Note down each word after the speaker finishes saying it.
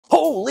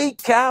Holy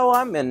cow,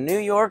 I'm in New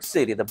York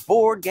City, the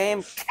board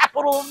game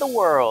capital of the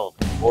world.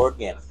 Board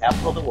game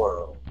capital of the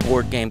world.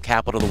 Board game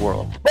capital of the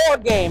world.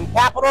 Board game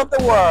capital of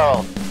the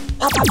world.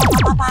 Pa, pa, pa,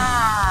 pa,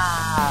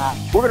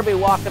 pa. We're gonna be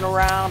walking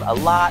around a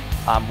lot.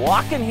 I'm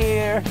walking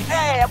here.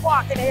 Hey, I'm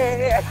walking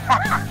here.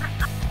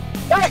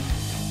 Hey,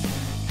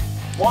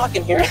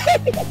 walking here.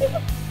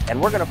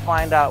 And we're gonna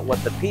find out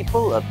what the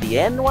people of the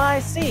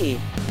NYC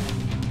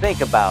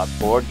think about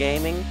board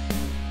gaming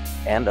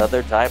and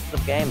other types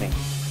of gaming.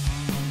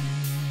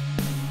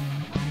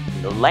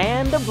 The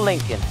land of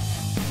Lincoln.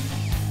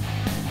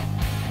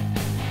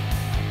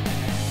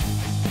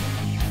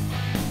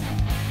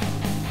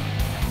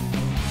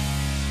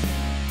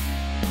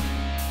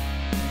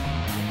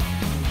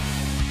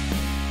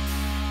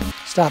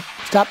 Stop,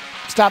 stop,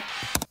 stop.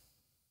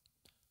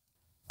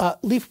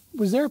 Leif,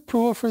 was there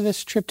approval for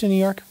this trip to New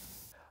York?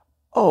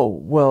 Oh,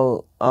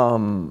 well,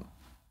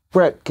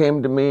 Brett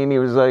came to me and he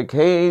was like,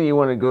 hey, you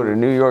want to go to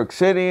New York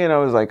City? And I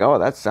was like, oh,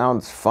 that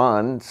sounds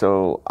fun.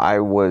 So I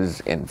was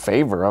in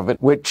favor of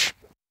it, which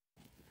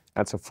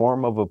that's a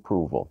form of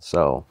approval.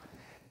 So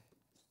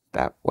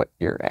that's what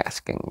you're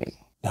asking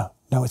me.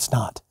 No, it's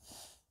not.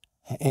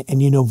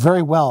 And you know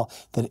very well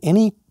that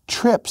any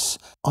trips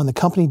on the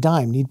company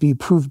dime need to be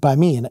approved by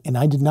me. And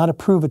I did not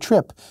approve a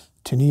trip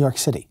to New York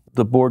City.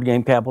 The board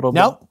game capital?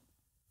 No.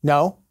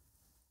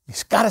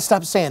 You've got to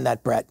stop saying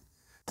that, Brett.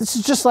 This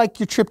is just like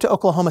your trip to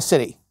Oklahoma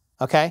City,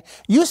 okay?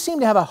 You seem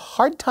to have a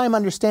hard time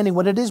understanding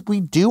what it is we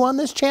do on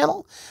this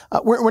channel.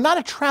 We're not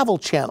a travel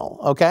channel,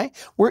 okay?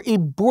 We're a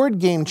board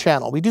game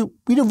channel. We do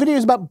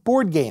videos about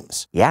board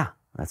games. Yeah,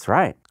 that's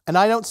right. And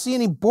I don't see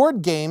any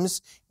board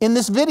games in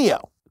this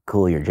video.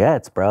 Cool your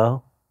jets,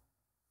 bro.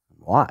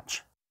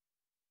 Watch.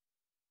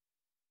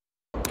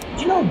 Did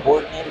you know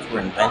board games were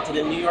invented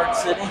in New York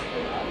City?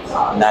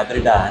 Neither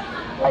did I.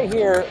 Right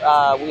here,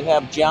 we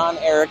have John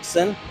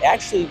Erickson,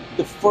 actually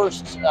the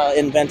first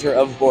inventor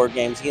of board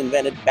games. He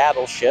invented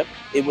Battleship.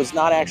 It was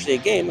not actually a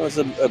game. It was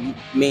a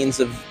means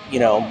of,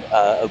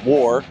 a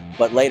war.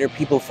 But later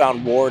people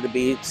found war to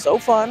be so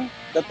fun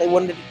that they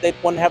wanted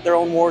to have their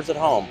own wars at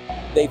home.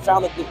 They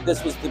found that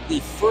this was the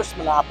first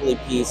Monopoly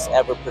piece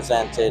ever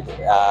presented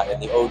in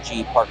the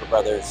OG Parker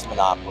Brothers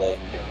Monopoly.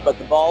 But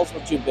the balls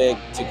were too big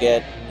to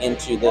get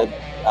into the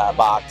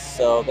box,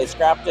 so they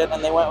scrapped it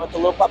and they went with the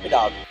little puppy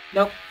dog.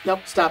 Nope,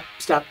 stop.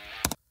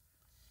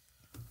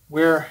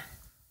 Where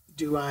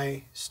do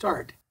I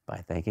start? By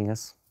thanking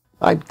us.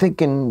 I'm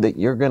thinking that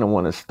you're going to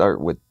want to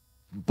start with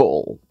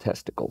bull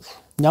testicles.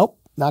 Nope,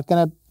 not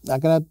gonna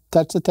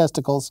touch the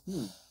testicles.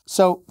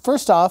 So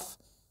first off,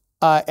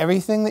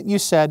 everything that you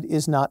said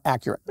is not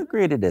accurate.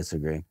 Agree to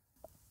disagree.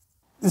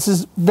 This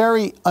is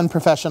very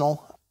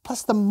unprofessional.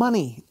 Plus the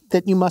money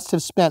that you must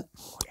have spent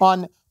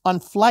on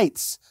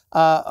flights,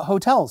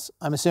 hotels,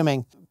 I'm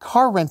assuming,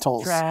 car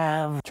rentals.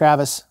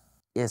 Travis.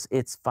 Yes,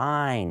 it's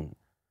fine.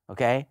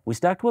 Okay? We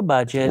stuck to a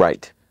budget.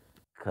 Right.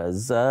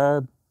 Because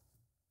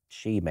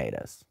she made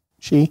us.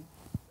 She?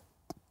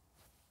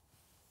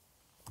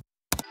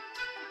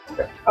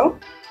 Oh?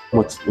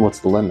 What's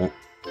the limit?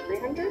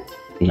 300?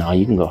 No,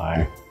 you can go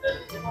higher.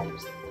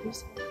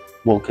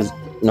 Well,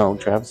 no,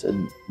 Travis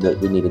said that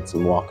we needed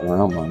some walking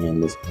around money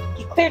in this.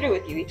 He cleared it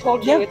with you. He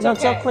told you it's okay.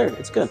 It's all cleared.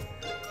 It's good.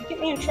 You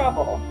get me in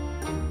trouble.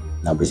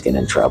 Nobody's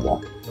getting in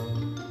trouble.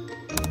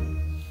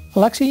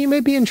 Alexia, you may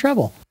be in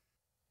trouble.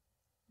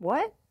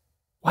 What?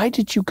 Why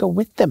did you go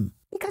with them?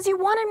 Because you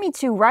wanted me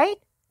to, right?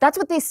 That's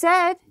what they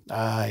said.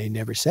 I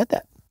never said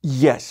that.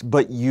 Yes,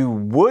 but you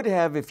would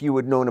have if you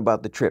had known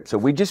about the trip. So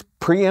we just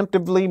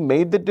preemptively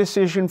made the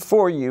decision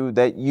for you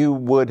that you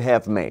would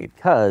have made.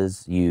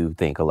 Because you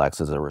think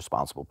Alexa's a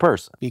responsible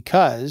person.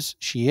 Because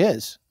she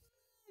is.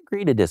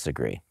 Agree to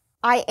disagree.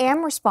 I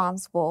am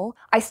responsible.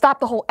 I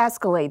stopped the whole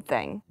Escalade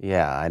thing.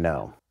 Yeah, I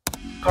know.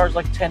 Car's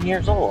like 10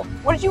 years old.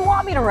 What did you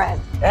want me to rent?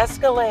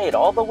 Escalade,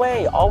 all the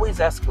way, always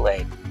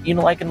Escalade. You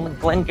know, like in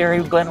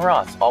Glengarry, Glen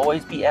Ross,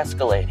 always be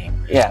escalating.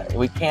 Yeah,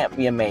 we can't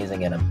be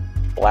amazing in a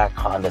black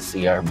Honda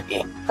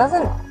CRV.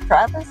 Doesn't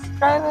Travis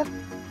drive a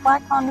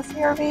black Honda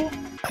CRV?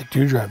 I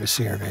do drive a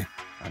CRV.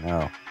 I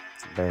know.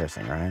 It's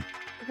embarrassing, right?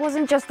 It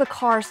wasn't just the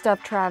car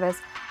stuff, Travis.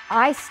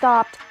 I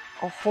stopped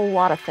a whole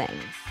lot of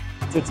things.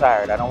 I'm too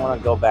tired. I don't want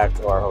to go back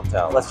to our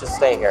hotel. Let's just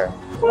stay here.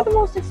 It's one of the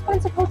most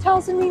expensive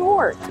hotels in New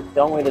York.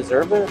 Don't we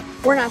deserve it?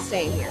 We're not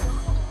staying here.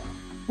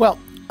 Well,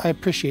 I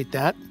appreciate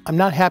that. I'm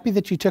not happy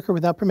that you took her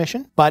without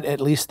permission, but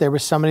at least there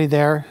was somebody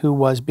there who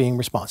was being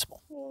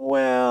responsible.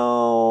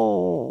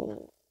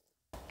 Well...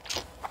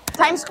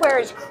 Times Square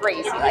is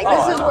crazy. Like,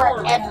 this is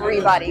where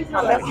everybody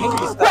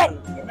comes. But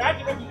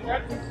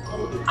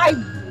I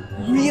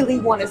really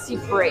want to see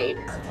Parade.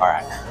 All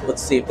right,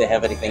 let's see if they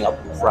have anything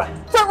up in front.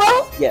 Front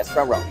row? Yes,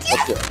 front row.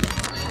 Let's do it.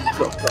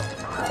 Go.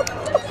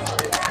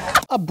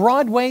 A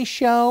Broadway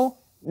show?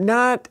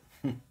 Not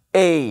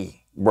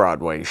a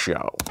Broadway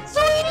show.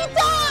 Sweetie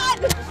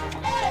Todd!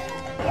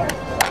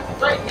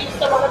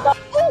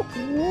 Oh,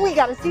 we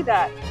gotta see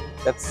that.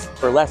 That's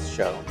Burlesque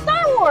show.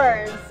 Star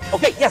Wars!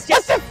 Okay, yes.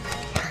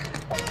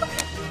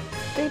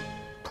 They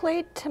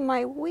played to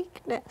my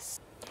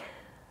weakness.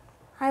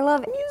 I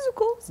love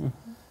musicals.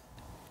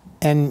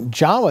 And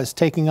Jawa's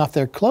taking off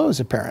their clothes,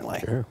 apparently.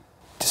 Sure.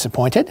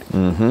 Disappointed?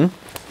 Mm-hmm.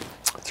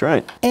 That's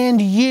right.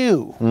 And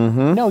you.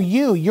 Mm-hmm. No,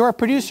 you're a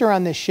producer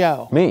on this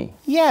show. Me?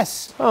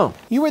 Yes. Oh.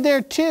 You were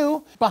there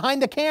too,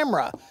 behind the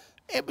camera.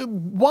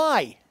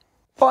 Why?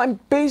 Well, I'm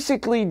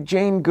basically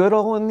Jane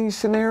Goodall in these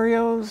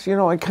scenarios. You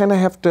know, I kind of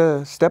have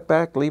to step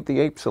back, leave the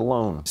apes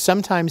alone.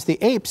 Sometimes the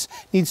apes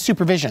need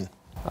supervision.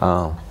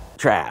 Oh.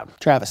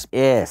 Travis.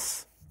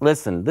 Yes.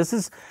 Listen, this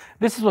is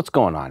what's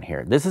going on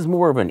here. This is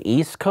more of an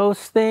East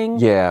Coast thing.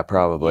 Yeah,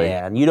 probably.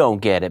 Yeah, and you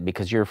don't get it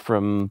because you're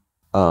from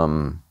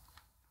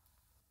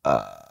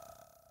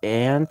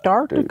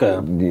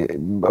Antarctica.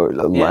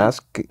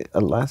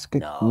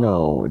 Alaska?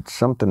 No, it's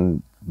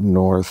something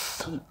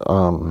north.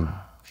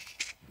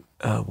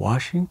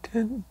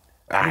 Washington?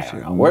 I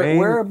don't know.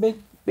 Where are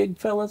big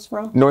fellas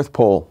from? North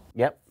Pole.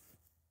 Yep.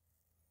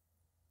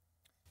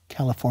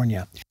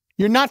 California.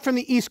 You're not from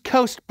the East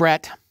Coast,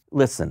 Brett.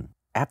 Listen,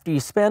 after you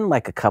spend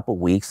like a couple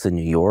weeks in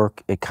New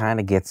York, it kind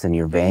of gets in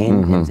your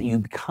vein, and you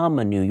become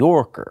a New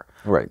Yorker.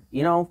 Right.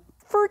 You know,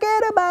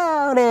 forget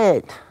about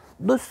it.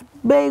 This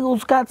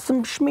bagel's got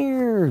some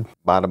schmear.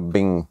 Bada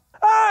bing.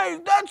 Hey,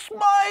 that's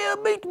my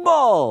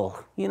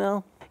meatball. You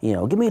know,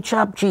 give me a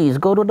chopped cheese.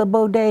 Go to the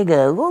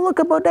bodega. Go look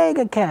at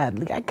Bodega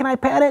Cat. Can I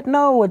pet it?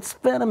 No, it's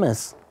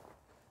venomous.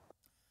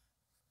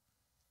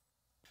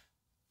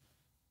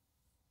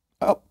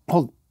 Oh,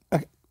 hold.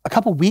 A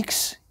couple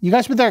weeks? You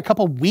guys were there a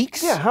couple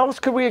weeks? Yeah, how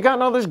else could we have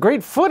gotten all this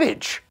great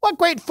footage? What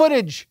great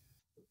footage?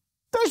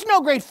 There's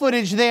no great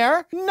footage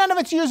there. None of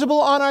it's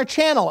usable on our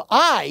channel.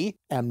 I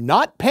am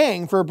not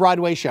paying for a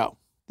Broadway show.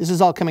 This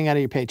is all coming out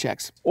of your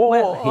paychecks.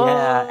 Well,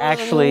 yeah,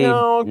 actually,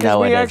 no, because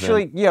we it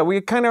actually, isn't. yeah,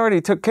 we kind of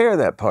already took care of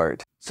that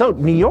part. So,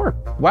 New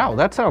York. Wow,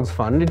 that sounds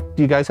fun. Do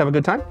you guys have a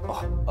good time?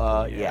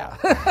 Yeah.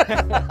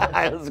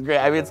 It was great.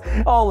 I mean, it's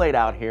all laid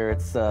out here.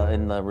 It's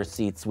in the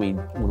receipts we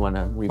want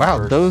to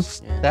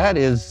reverse. Wow, that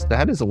is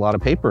a lot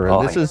of paper.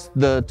 Oh, This yeah. is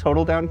the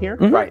total down here?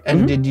 Right.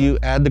 And did you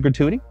add the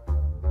gratuity?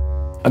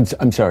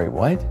 I'm sorry,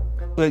 what?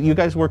 Well, you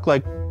guys work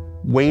like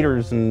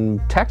waiters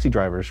and taxi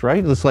drivers,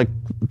 right? It's like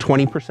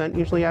 20%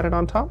 usually added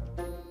on top?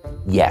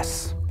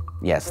 Yes.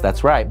 Yes,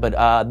 that's right.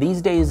 But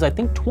these days, I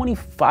think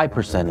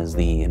 25% is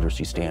the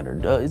industry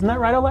standard. Isn't that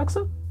right,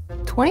 Alexa?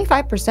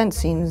 25%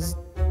 seems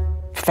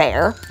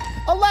fair.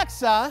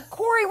 Alexa,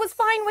 Corey was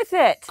fine with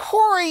it.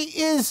 Corey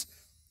is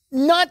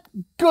not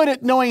good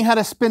at knowing how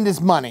to spend his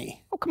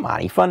money. Oh, come on.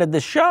 He funded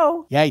this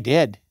show. Yeah, he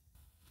did.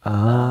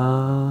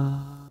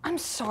 I'm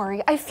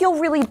sorry. I feel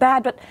really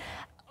bad, but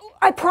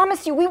I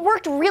promise you, we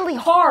worked really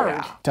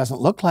hard. Doesn't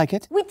look like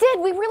it. We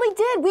did. We really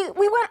did. We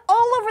went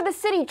all over the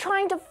city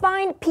trying to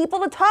find people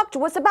to talk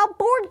to us about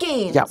board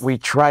games. Yeah, we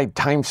tried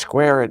Times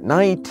Square at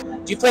night.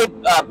 Do you play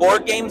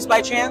board games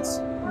by chance?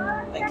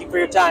 Thank you for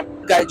your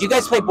time. Guys, do you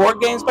guys play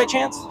board games by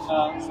chance?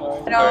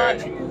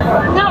 Not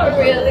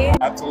really.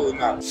 Absolutely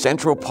not.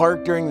 Central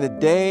Park during the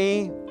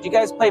day. Do you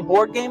guys play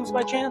board games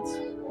by chance?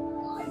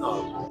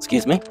 No.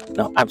 Excuse me?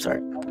 No, I'm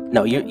sorry.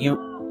 No,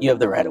 you have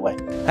the right of way.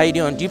 How you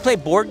doing? Do you play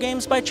board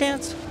games by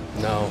chance?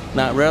 No.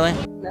 Not really?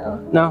 No.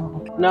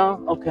 No?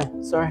 No? Okay,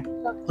 sorry.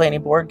 Play any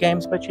board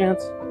games by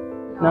chance?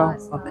 No?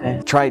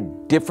 Okay.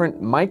 Tried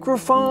different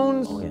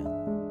microphones. Oh,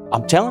 yeah.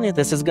 I'm telling you,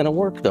 this is gonna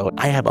work though.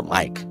 I have a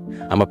mic.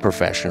 I'm a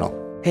professional.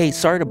 Hey,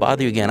 sorry to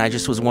bother you again. I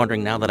just was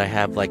wondering, now that I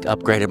have like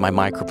upgraded my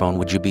microphone,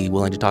 would you be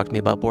willing to talk to me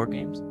about board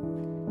games?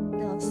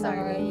 No,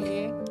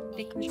 sorry.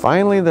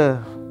 Finally,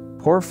 the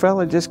poor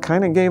fella just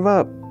kind of gave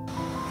up.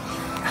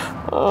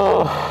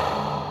 Oh,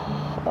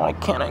 why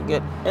can't I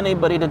get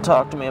anybody to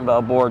talk to me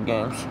about board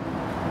games?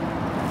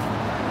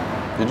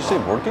 Did you say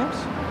board games?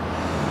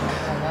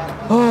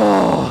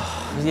 Oh,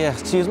 yeah,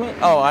 excuse me?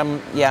 Oh, I'm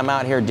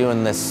out here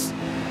doing this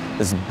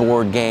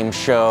board game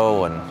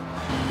show, and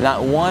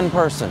not one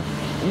person,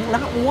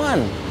 not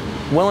one,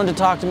 willing to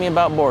talk to me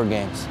about board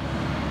games.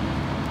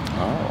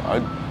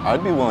 Oh,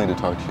 I'd be willing to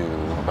talk to you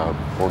about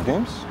board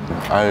games.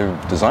 I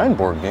design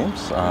board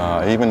games.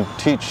 I even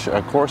teach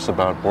a course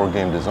about board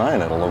game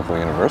design at a local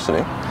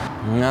university.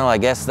 Well, I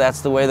guess that's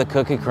the way the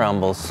cookie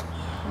crumbles.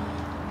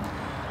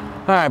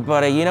 All right,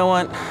 buddy, you know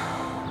what?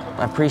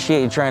 I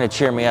appreciate you trying to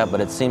cheer me up,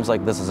 but it seems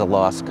like this is a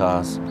lost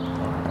cause.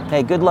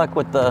 Hey, good luck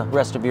with the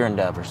rest of your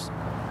endeavors.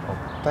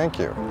 Thank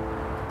you.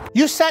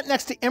 You sat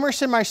next to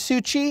Emerson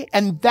Matsuuchi,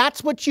 and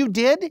that's what you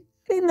did? You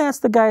didn't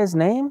ask the guy his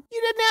name?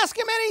 You didn't ask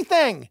him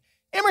anything.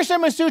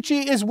 Emerson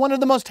Matsuuchi is one of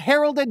the most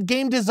heralded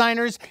game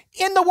designers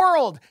in the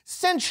world.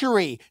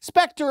 Century,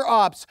 Spectre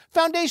Ops,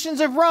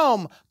 Foundations of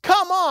Rome.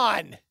 Come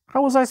on.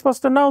 How was I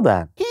supposed to know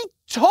that? He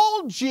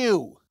told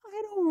you.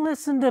 I don't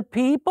listen to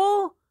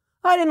people.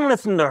 I didn't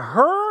listen to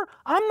her.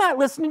 I'm not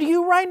listening to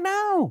you right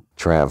now.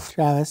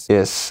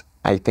 Travis,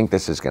 I think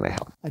this is going to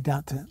help. I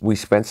doubt that. We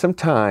spent some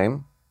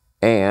time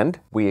and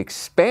we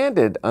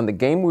expanded on the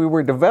game we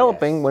were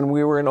developing when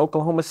we were in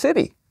Oklahoma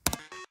City.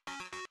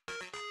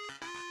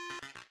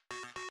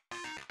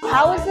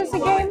 How is this a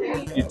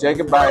game? You take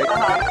a bite,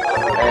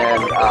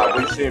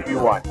 and we see if you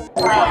won.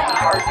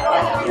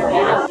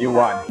 You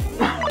won.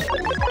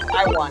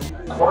 I won.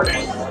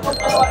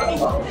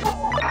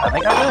 I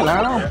think I win.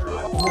 I don't know.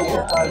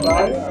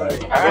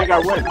 I think I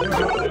win.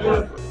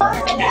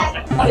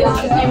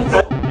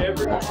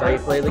 That's how you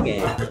play the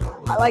game.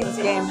 I like this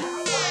game.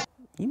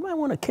 You might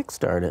want to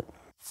kickstart it.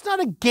 It's not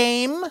a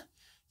game.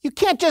 You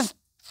can't just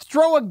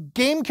throw a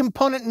game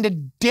component into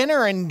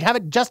dinner and have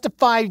it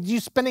justify you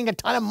spending a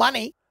ton of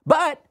money.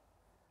 But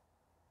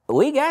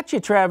we got you,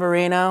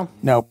 Trevorino.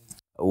 Nope.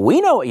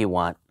 We know what you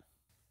want.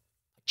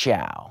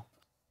 Ciao.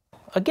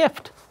 A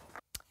gift.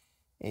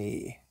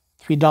 A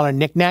 $3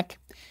 knick-knack.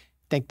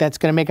 Think that's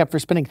going to make up for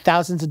spending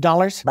thousands of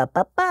dollars?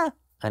 Ba-ba-ba.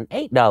 An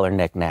 $8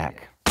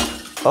 knick-knack.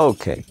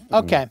 Okay.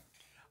 Okay.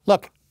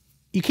 Look,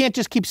 you can't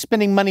just keep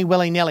spending money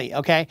willy-nilly,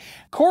 okay?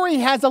 Corey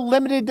has a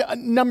limited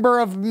number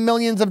of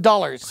millions of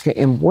dollars. Okay,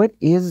 and what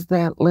is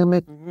that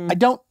limit? I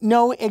don't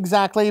know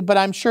exactly, but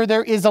I'm sure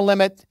there is a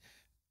limit,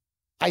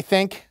 I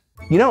think.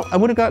 You know, I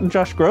would have gotten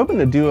Josh Groban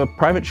to do a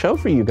private show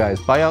for you guys,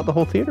 buy out the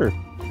whole theater.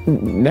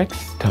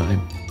 Next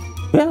time.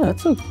 Yeah,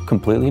 that's a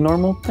completely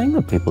normal thing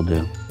that people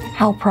do.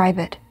 How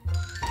private?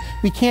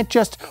 We can't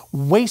just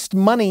waste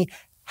money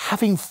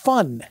having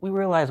fun. We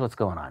realize what's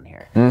going on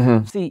here.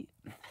 Mm-hmm. See,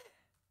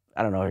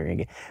 I don't know what you're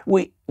gonna get.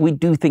 We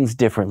do things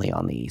differently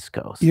on the East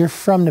Coast. You're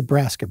from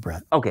Nebraska,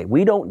 Brett. Okay,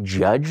 we don't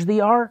judge the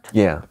art.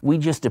 Yeah. We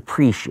just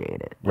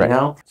appreciate it. Right. You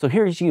know? So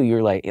here's you.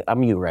 You're like,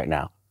 I'm you right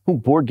now. Ooh,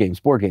 board games,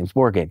 board games,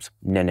 board games.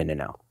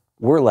 No.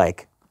 We're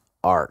like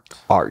art.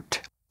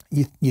 Art.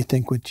 You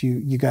think what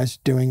you guys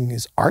are doing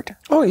is art?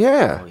 Oh,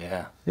 yeah. Oh,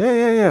 yeah. Yeah.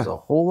 There's a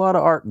whole lot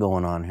of art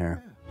going on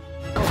here.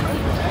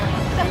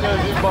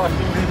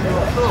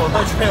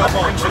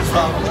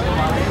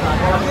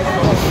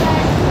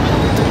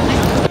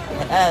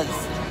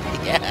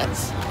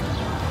 Yes.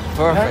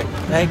 Perfect.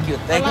 Thank you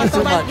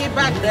so much.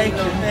 Thank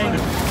you.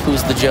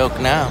 Who's the joke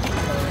now?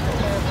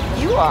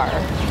 You are.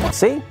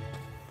 See?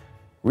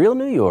 Real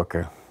New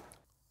Yorker.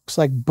 Looks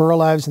like Burl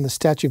Ives and the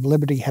Statue of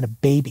Liberty had a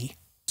baby.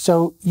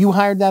 So you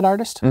hired that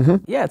artist?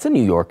 Mm-hmm. Yeah, it's a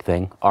New York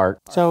thing. Art.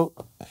 So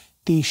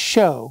the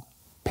show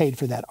paid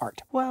for that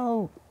art.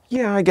 Well,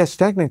 Yeah, I guess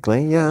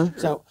technically, yeah.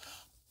 So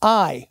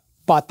I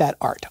bought that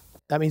art.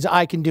 That means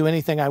I can do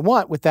anything I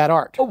want with that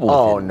art.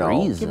 within no.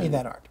 reason. Give me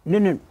that art.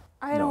 No.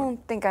 I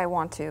don't think I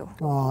want to.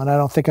 Oh, and I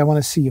don't think I want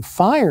to see you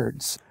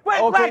fired.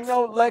 Okay,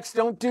 no, Lex,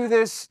 don't do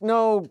this.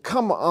 No,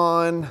 come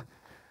on.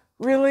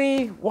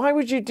 Really? Why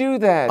would you do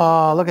that?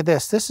 Oh, look at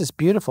this. This is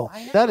beautiful.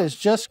 That is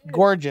just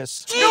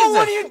gorgeous. No,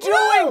 what are you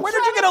doing? Where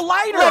did you get a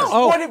lighter? Lex,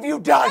 what have you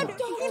done?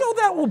 You know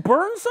that will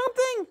burn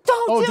something?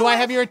 Oh, do I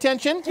have your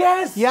attention?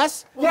 Yes.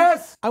 Yes?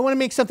 Yes. I want to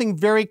make something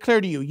very clear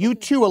to you. You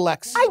too,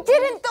 Alex. I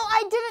didn't, though.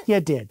 I didn't. You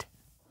did.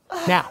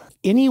 Now,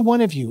 any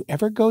one of you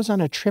ever goes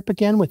on a trip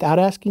again without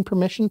asking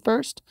permission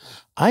first,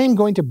 I am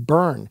going to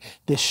burn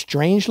this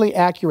strangely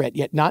accurate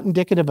yet not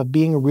indicative of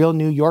being a real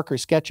New Yorker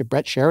sketch of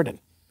Brett Sheridan.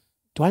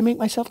 Do I make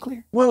myself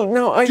clear? Well,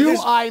 no, Do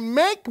I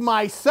make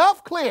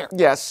myself clear?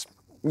 Yes.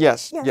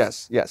 Yes.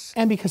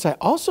 And because I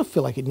also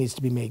feel like it needs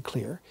to be made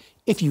clear,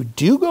 if you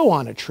do go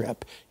on a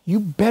trip, you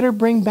better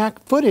bring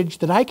back footage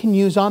that I can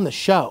use on the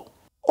show.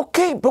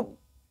 Okay, but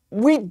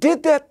we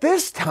did that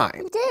this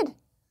time. We did.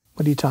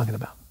 What are you talking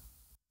about?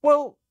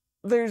 Well,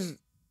 there's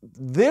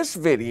this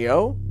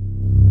video.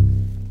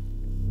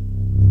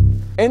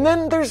 And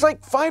then there's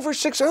like 5 or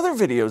 6 other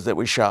videos that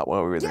we shot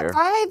while we were there.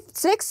 5,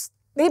 6,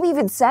 maybe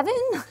even 7.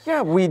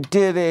 Yeah, we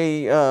did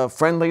a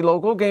friendly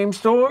local game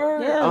store.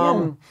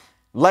 Yeah.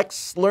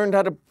 Lex learned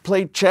how to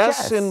play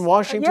chess in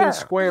Washington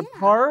Square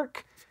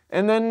Park.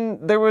 And then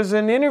there was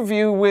an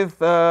interview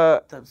with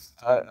a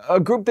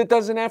group that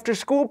does an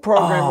after-school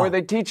program where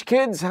they teach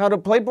kids how to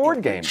play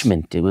board games.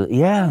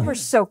 Yeah. We're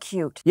so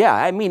cute. Yeah,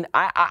 I mean,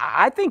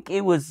 I think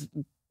it was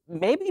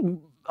maybe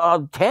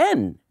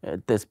 10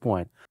 at this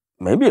point.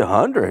 Maybe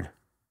 100.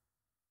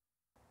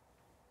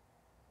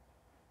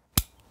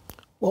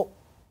 Well,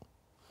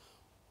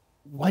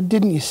 why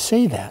didn't you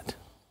say that?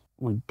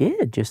 We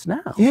did just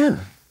now. Yeah.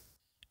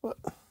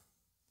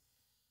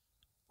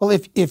 Well,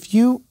 if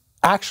you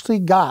actually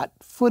got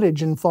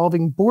footage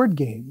involving board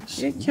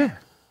games, Yeah.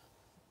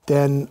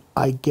 then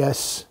I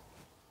guess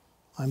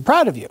I'm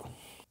proud of you.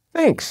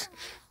 Thanks.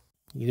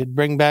 You did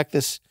bring back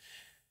this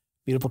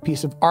beautiful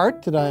piece of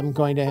art that I'm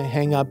going to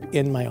hang up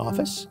in my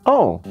office.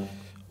 Oh.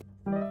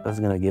 I was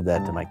going to give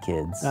that to my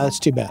kids. That's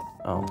too bad.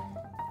 Oh.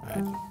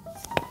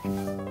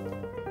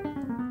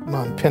 Come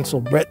on,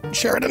 pencil, Brett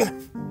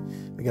Sheridan.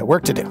 We got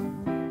work to do.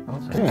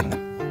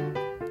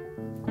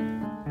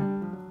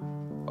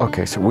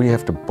 Okay, so we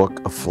have to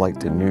book a flight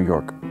to New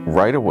York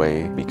right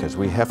away because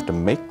we have to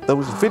make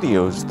those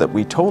videos that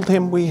we told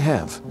him we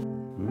have.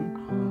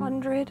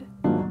 100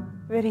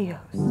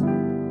 videos.